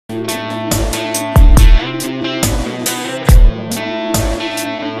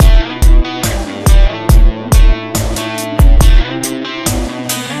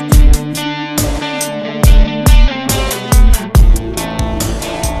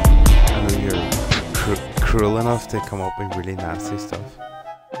cruel enough to come up with really nasty stuff.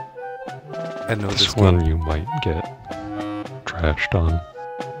 I know this one you might get trashed on.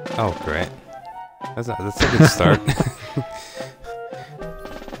 Oh, great. That's a good start.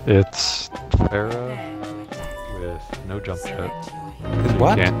 It's Pharah with no jump jet.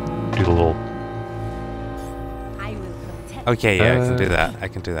 What? You can't do the little... Okay, yeah, I can do that. I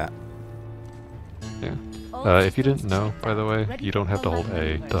can do that. Yeah. If you didn't know, by the way, you don't have to hold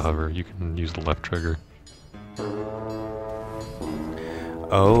A to hover. You can use the left trigger.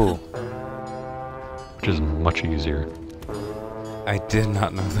 Oh. Which is much easier. I did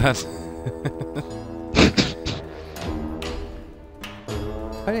not know that.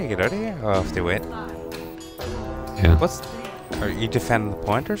 How do you get out of here? Oh, I have to wait. Yeah. Are you defending the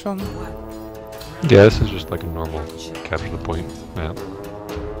point or something? Yeah, this is just like a normal capture the point map.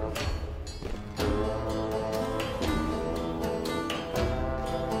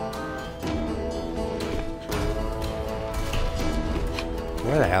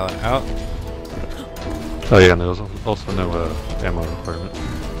 Where the hell? Oh. Oh yeah, and there's also no ammo requirement.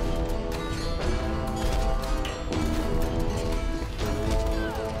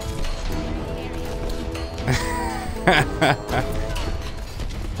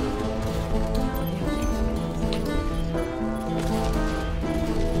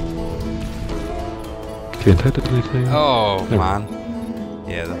 Can't hit anything. Oh man.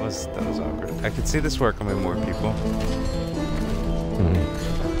 Yeah, that was awkward. I could see this working with more people.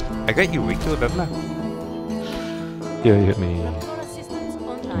 I got you weak though, didn't I? Yeah, you hit me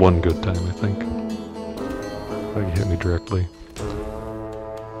one good time, I think. Like you hit me directly.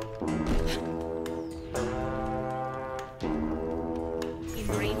 In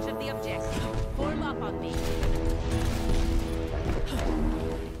range of the objective. Form up on me.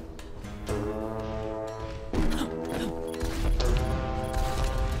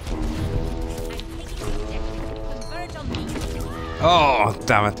 Oh,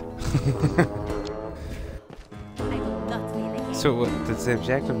 damn it. So, does the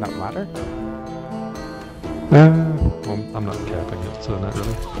objective not matter? Well, I'm not capping it, so not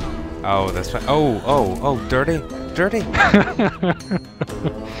really. Oh, that's fine. Oh, dirty. Dirty!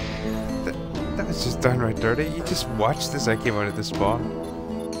 that was just downright dirty. You just watched as I came out of the spawn.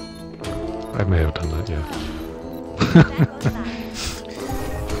 I may have done that, yeah.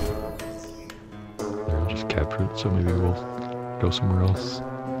 I'll just capture it, so maybe we'll go somewhere else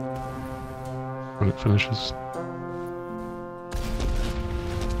when it finishes.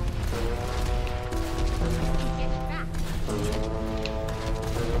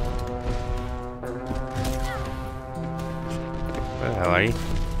 Where the hell are you?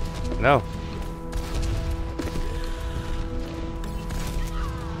 No.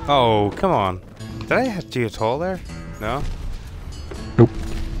 Oh, come on. Did I hit you at all there? No? Nope.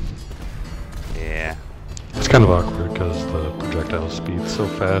 Yeah. It's kind of awkward because the projectile speed's so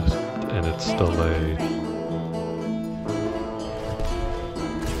fast and it's still a...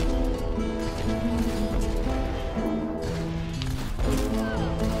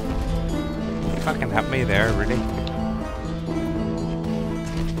 Fucking hit me there, really?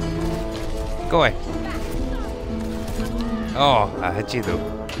 Go away. Oh, I hit you though.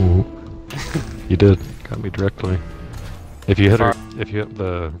 Ooh. You did. Got me directly. If you hit her, if you hit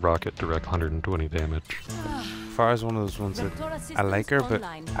the rocket direct 120 damage. Farah's one of those ones that I like her, but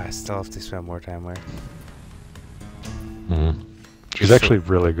I still have to spend more time with her. She's actually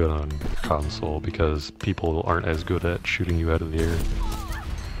really good on console because people aren't as good at shooting you out of the air.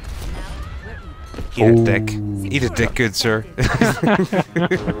 Eat a dick. Eat a dick, good sir.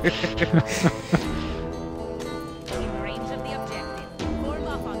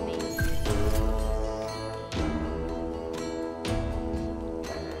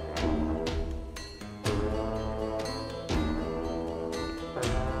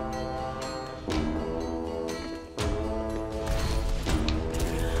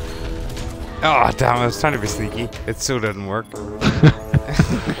 Oh damn, I was trying to be sneaky. It so didn't work.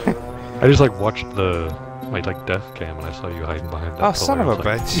 I just like watched my like death cam and I saw you hiding behind that. Oh son of a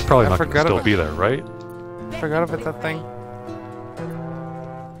bitch. He's probably not gonna still be there, right? Forgot about that thing.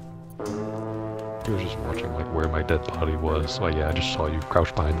 He was just watching like where my dead body was. So yeah, I just saw you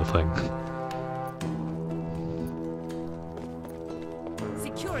crouch behind the thing.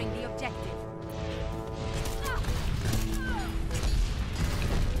 Securing the objective.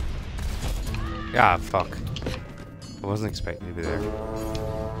 Ah, fuck. I wasn't expecting to be there.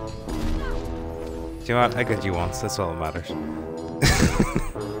 Do you know what? I got you once, that's all that matters.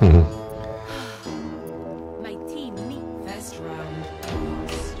 My team meet first round.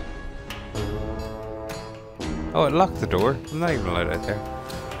 Oh, it locked the door. I'm not even allowed out there.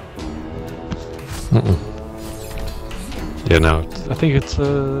 Yeah, no, I think it's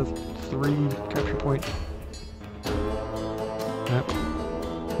a 3 capture point. Yep.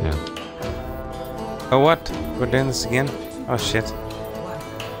 Yeah. Oh, what? We're doing this again? Oh, shit.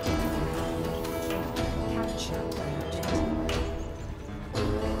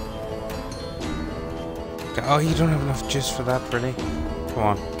 Oh, you don't have enough juice for that, really? Come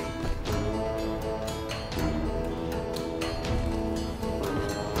on.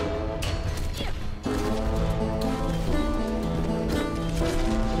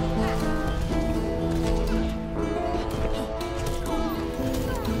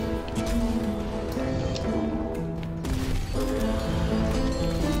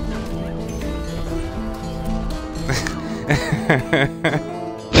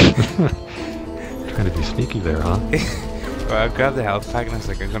 Trying to be sneaky there, huh? Well, I grabbed the health pack and I was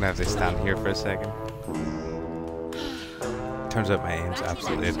like, I'm gonna have to stand here for a second. Turns out my aim's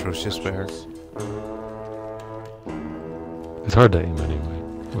absolutely atrocious with her. It's hard to aim anyway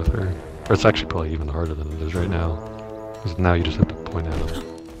with her. Or it's actually probably even harder than it is right now. Because now you just have to point at them.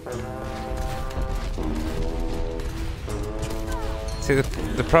 See,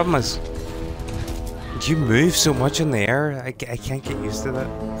 the problem is, you move so much in the air, I can't get used to that.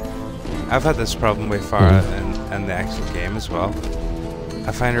 I've had this problem with Pharah in the actual game as well.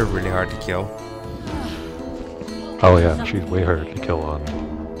 I find her really hard to kill. Oh yeah, she's way harder to kill on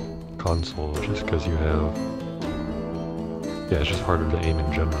console just because you have... Yeah, it's just harder to aim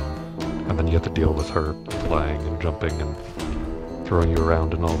in general. And then you have to deal with her flying and jumping and throwing you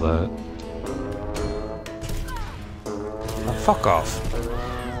around and all that. Oh, fuck off.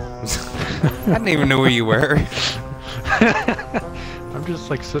 I didn't even know where you were. I'm just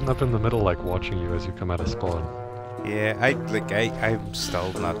like sitting up in the middle like watching you as you come out of spawn. Yeah, I'm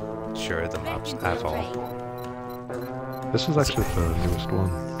still not sure of the maps at all. This is actually the newest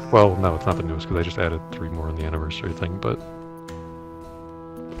one. Well, no, it's not the newest because I just added 3 more in the anniversary thing, but...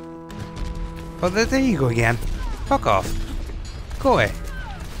 Oh, there you go again. Fuck off. Go away.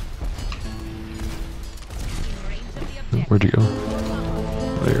 Where'd you go?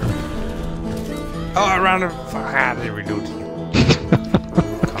 There. Oh, I ran her. Fuck, I didn't reload.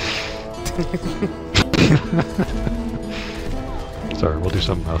 Sorry, we'll do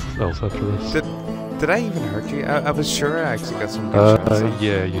something else after this. Did I even hurt you? I was sure I actually got some good shots in.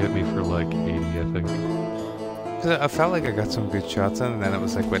 Yeah, you hit me for like 80, I think. Cause I felt like I got some good shots in, and then it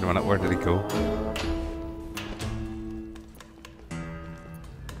was like, wait a minute, where did it go?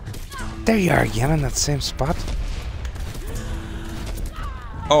 There you are again in that same spot.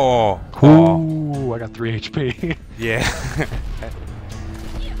 Oh. Ooh, I got 3 HP. Yeah.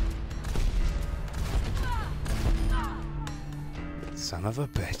 Son of a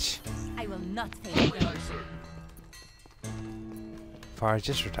bitch. I will not take yours. Pharah,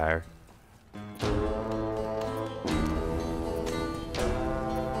 just retire.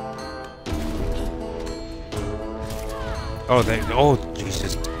 Oh, oh,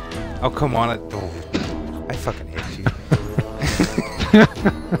 Jesus. Oh, come on. Oh, I fucking hate you.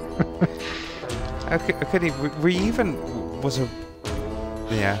 I couldn't even, were you even, was it,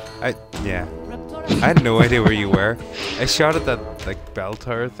 yeah, I had no idea where you were. I shot at that, like, bell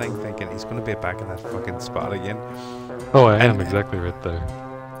tower thing thinking he's gonna be back in that fucking spot again. Oh, I am exactly right there.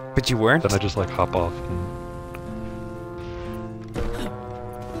 But you weren't? Then I just, like, hop off and...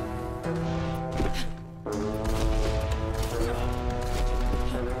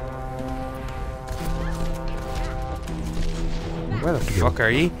 Where the fuck are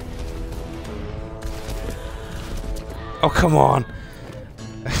you? Oh, come on!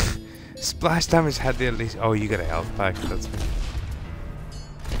 Splash damage had to at least... Oh, you got a health pack, that's me.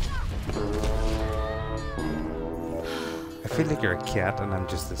 I feel like you're a cat and I'm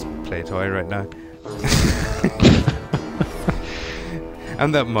just this play toy right now.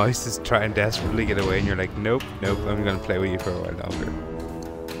 And that mouse is trying desperately to get away and you're like, nope, nope, I'm gonna play with you for a while longer.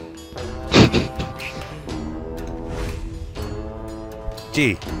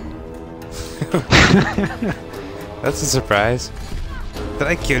 Gee. That's a surprise. Did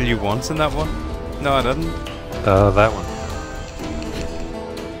I kill you once in that one? No, I didn't. That one.